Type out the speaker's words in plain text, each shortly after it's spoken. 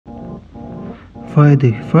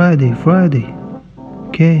Friday, Friday, Friday,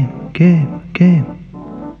 came.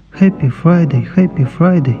 Happy Friday,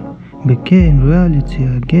 became reality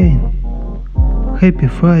again. Happy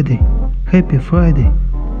Friday,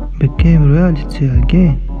 became reality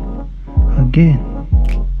again. Again.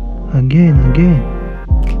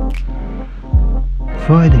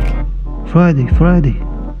 Friday,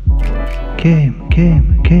 came.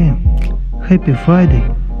 Happy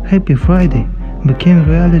Friday, became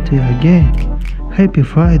reality again. Happy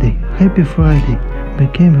Friday,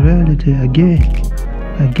 became reality again.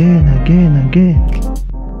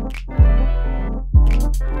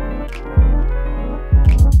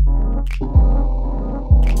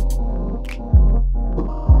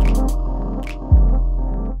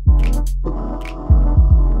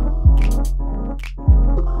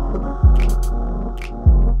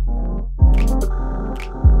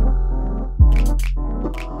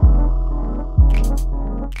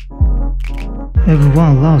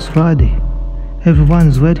 Everyone loves Friday. Everyone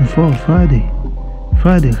is waiting for Friday.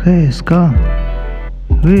 Friday has come.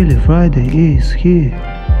 Really, Friday is here.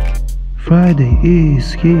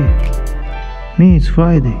 Means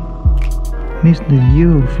Friday. Means the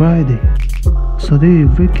new Friday. So the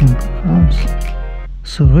weekend comes.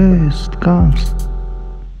 So rest comes.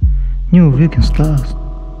 New weekend starts.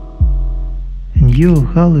 And your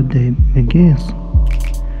holiday begins.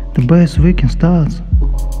 The best weekend starts.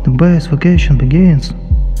 The best vacation begins.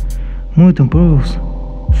 Mood improves.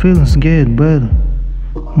 Feelings get better.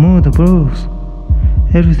 Mood improves.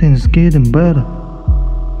 Everything is getting better.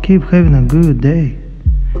 Keep having a good day.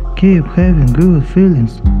 Keep having good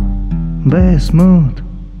feelings. Best mood.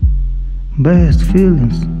 Best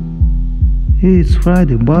feelings. It's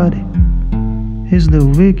Friday body. It's the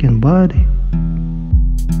weekend body.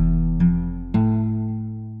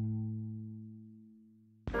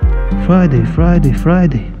 Friday,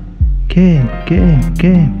 came.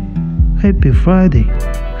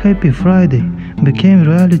 Happy Friday, became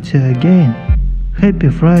reality again. Happy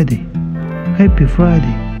Friday,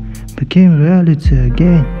 became reality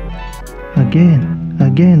again. Again.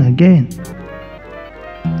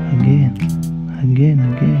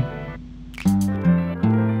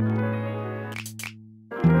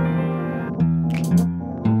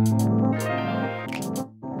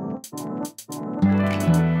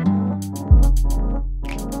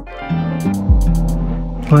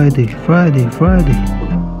 Friday,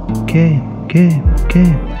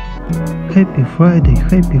 came.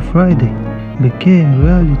 Happy Friday, became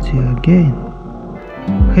reality again.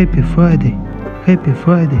 Happy Friday,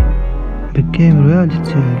 became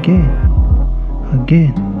reality again.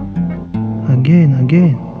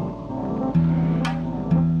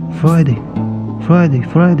 Friday,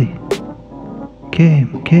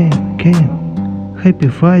 came. Happy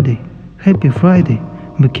Friday,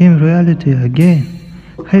 became reality again.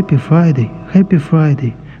 Happy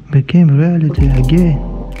Friday, became reality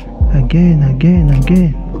again.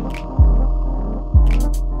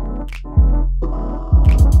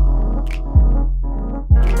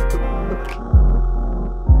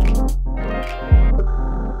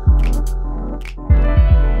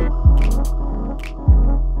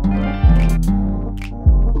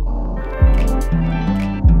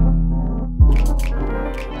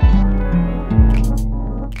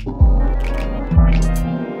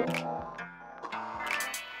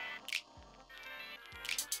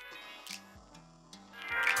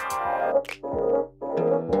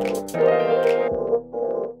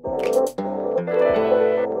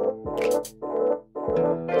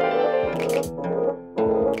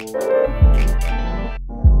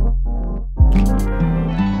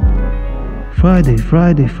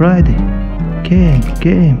 Friday,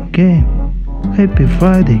 came. Happy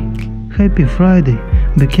Friday,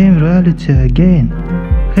 became reality again.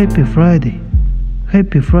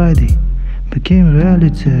 Happy Friday, became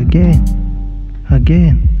reality again.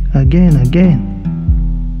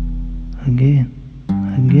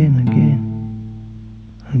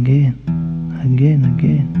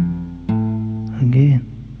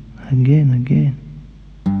 Again.